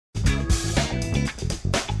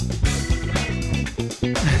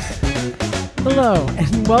Hello,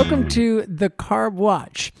 and welcome to the Carb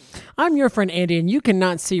Watch. I'm your friend Andy, and you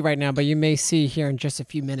cannot see right now, but you may see here in just a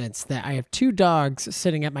few minutes that I have two dogs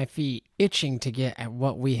sitting at my feet, itching to get at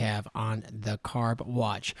what we have on the Carb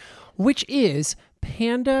Watch, which is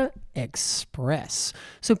Panda Express.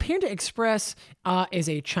 So Panda Express is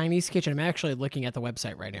a Chinese kitchen. I'm actually looking at the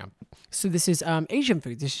website right now. So this is Asian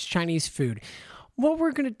food. This is Chinese food. What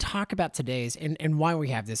we're going to talk about today is, and why we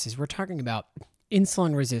have this is we're talking about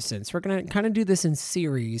insulin resistance. We're going to kind of do this in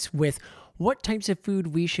series with what types of food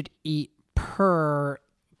we should eat per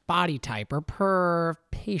body type or per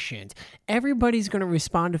patient. Everybody's going to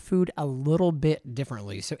respond to food a little bit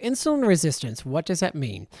differently. So insulin resistance, what does that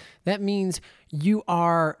mean? That means you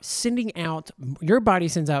are sending out, your body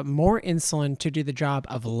sends out more insulin to do the job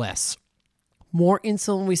of less. More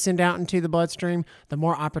insulin we send out into the bloodstream, the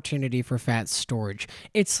more opportunity for fat storage.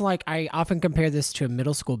 It's like, I often compare this to a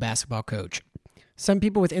middle school basketball coach. Some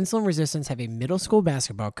people with insulin resistance have a middle school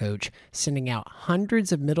basketball coach sending out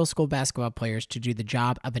hundreds of middle school basketball players to do the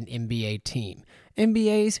job of an NBA team.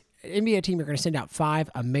 NBA team are going to send out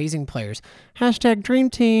 5 amazing players. Hashtag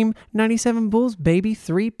Dream Team, 97 Bulls, baby,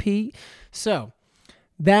 3P. So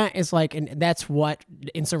that is like, and that's what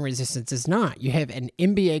insulin resistance is not. You have an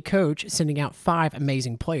NBA coach sending out 5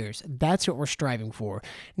 amazing players. That's what we're striving for.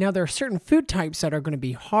 Now, there are certain food types that are going to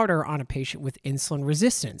be harder on a patient with insulin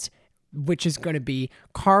resistance, which is going to be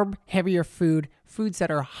carb heavier foods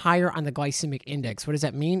that are higher on the glycemic index. What does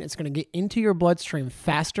that mean? It's going to get into your bloodstream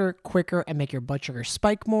faster, quicker, and make your blood sugar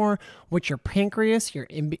spike more, which your pancreas,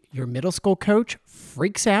 your middle school coach,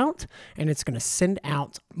 freaks out, and it's going to send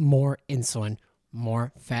out more insulin,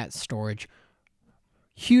 more fat storage.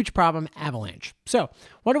 Huge problem, avalanche. So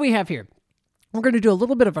what do we have here? We're going to do a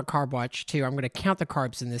little bit of a carb watch too. I'm going to count the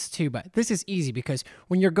carbs in this too, but this is easy because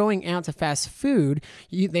when you're going out to fast food,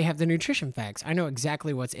 they have the nutrition facts. I know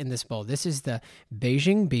exactly what's in this bowl. This is the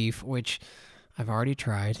Beijing beef, which I've already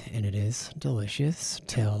tried, and it is delicious.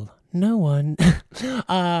 Tell no one.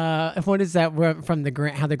 What is that from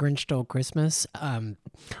How the Grinch Stole Christmas?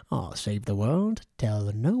 I'll save the world. Tell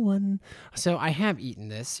no one. So I have eaten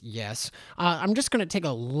this, yes. I'm just going to take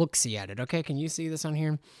a look-see at it, okay? Can you see this on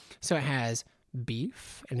here? So it has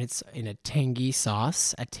beef, and it's in a tangy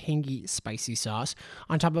sauce, a tangy spicy sauce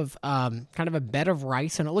on top of kind of a bed of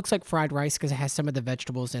rice, and it looks like fried rice because it has some of the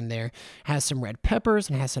vegetables in there. It has some red peppers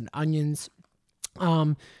and it has some onions.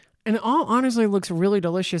 And it all honestly looks really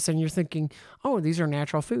delicious, and you're thinking, oh, these are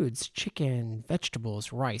natural foods: chicken,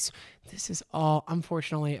 vegetables, rice. This is all,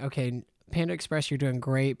 unfortunately, okay, Panda Express, you're doing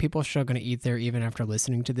great. People are still going to eat there even after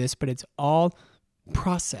listening to this, but it's all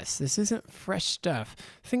processed. This isn't fresh stuff.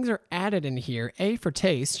 Things are added in here, A, for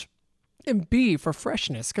taste, and B, for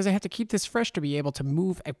freshness, because I have to keep this fresh to be able to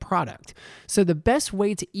move a product. So the best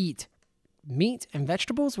way to eat meat and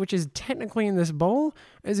vegetables, which is technically in this bowl,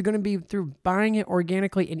 is going to be through buying it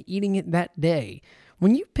organically and eating it that day.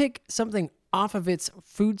 When you pick something off of its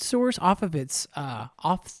food source, off of its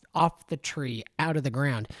off the tree, out of the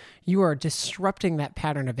ground, you are disrupting that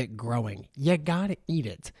pattern of it growing. You gotta eat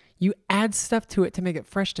it. You add stuff to it to make it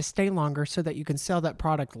fresh to stay longer so that you can sell that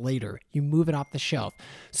product later. You move it off the shelf.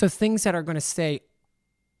 So things that are going to stay.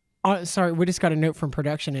 Sorry, we just got a note from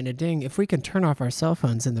production and a ding. If we can turn off our cell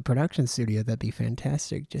phones in the production studio, that'd be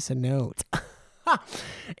fantastic. Just a note.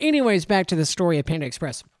 Anyways, back to the story of Panda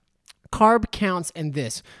Express. Carb counts in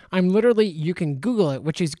this. You can Google it,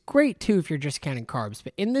 which is great too if you're just counting carbs.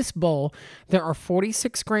 But in this bowl, there are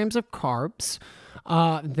 46 grams of carbs.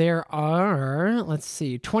 There are,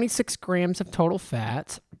 26 grams of total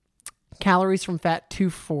fat. Calories from fat,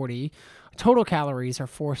 240. Total calories are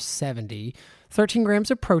 470. 13 grams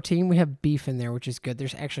of protein. We have beef in there, which is good.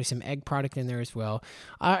 There's actually some egg product in there as well.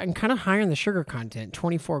 And kind of higher in the sugar content,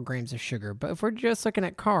 24 grams of sugar. But if we're just looking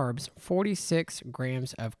at carbs, 46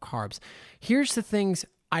 grams of carbs. Here's the things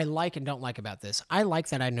I like and don't like about this. I like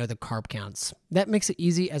that I know the carb counts. That makes it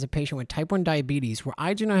easy as a patient with type 1 diabetes, where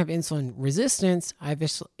I do not have insulin resistance, I have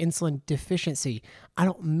insulin deficiency. I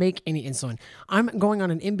don't make any insulin. I'm going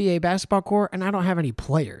on an NBA basketball court and I don't have any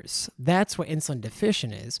players. That's what insulin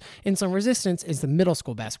deficient is. Insulin resistance is the middle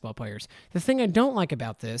school basketball players. The thing I don't like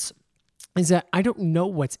about this is that I don't know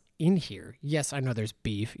what's in here. Yes, I know there's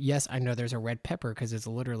beef. Yes, I know there's a red pepper because it's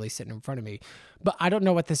literally sitting in front of me. But I don't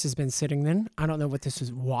know what this has been sitting in. I don't know what this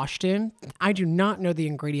is washed in. I do not know the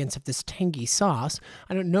ingredients of this tangy sauce.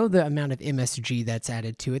 I don't know the amount of MSG that's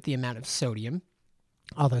added to it, the amount of sodium.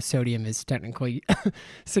 Although sodium is technically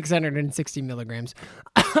 660 milligrams.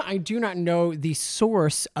 I do not know the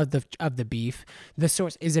source of the beef. The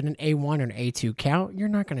source, is it an A1 or an A2 cow? You're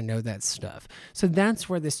not going to know that stuff. So that's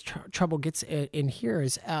where this trouble gets in here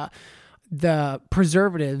is the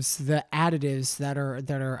preservatives, the additives that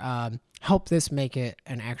are help this make it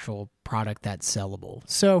an actual product that's sellable.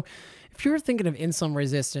 So if you're thinking of insulin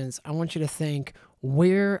resistance, I want you to think,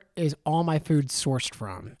 where is all my food sourced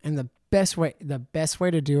from? And the best way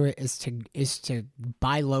to do it is to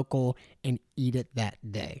buy local and eat it that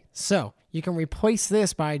day. So you can replace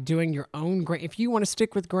this by doing your own grain. If you want to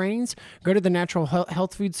stick with grains, go to the natural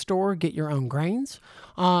health food store, get your own grains,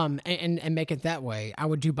 and make it that way. I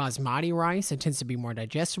would do basmati rice. It tends to be more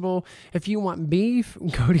digestible. If you want beef,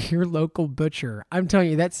 go to your local butcher. I'm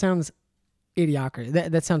telling you, that sounds idiocracy.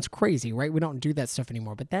 That sounds crazy, right? We don't do that stuff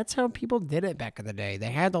anymore, but that's how people did it back in the day.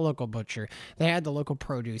 They had the local butcher, they had the local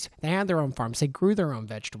produce, they had their own farms, they grew their own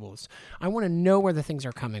vegetables. I want to know where the things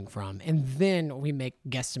are coming from, and then we make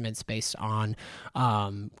guesstimates based on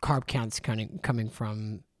carb counts coming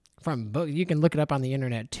from both. You can look it up on the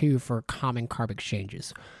internet too for common carb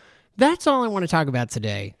exchanges. That's all I want to talk about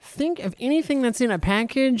today. Think of anything that's in a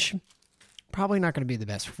package, probably not going to be the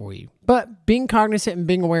best for you. But being cognizant and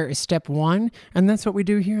being aware is step one, and that's what we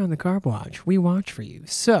do here on the Carb Watch. We watch for you.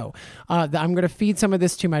 So I'm going to feed some of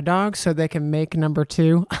this to my dogs so they can make number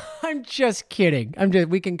two. I'm just kidding.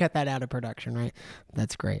 We can cut that out of production, right?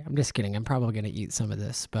 That's great. I'm just kidding. I'm probably going to eat some of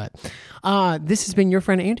this. But this has been your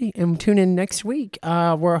friend Andy, and tune in next week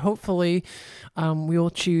where hopefully we will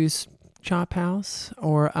choose Chop House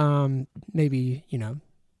or maybe,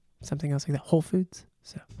 something else like that. Whole Foods.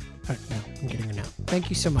 So, all right, now I'm getting it now. Thank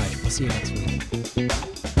you so much. We'll see you next week.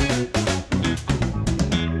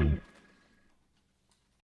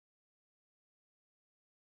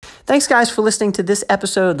 Thanks, guys, for listening to this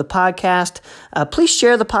episode of the podcast. Please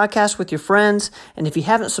share the podcast with your friends. And if you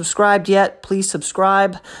haven't subscribed yet, please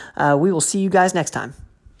subscribe. We will see you guys next time.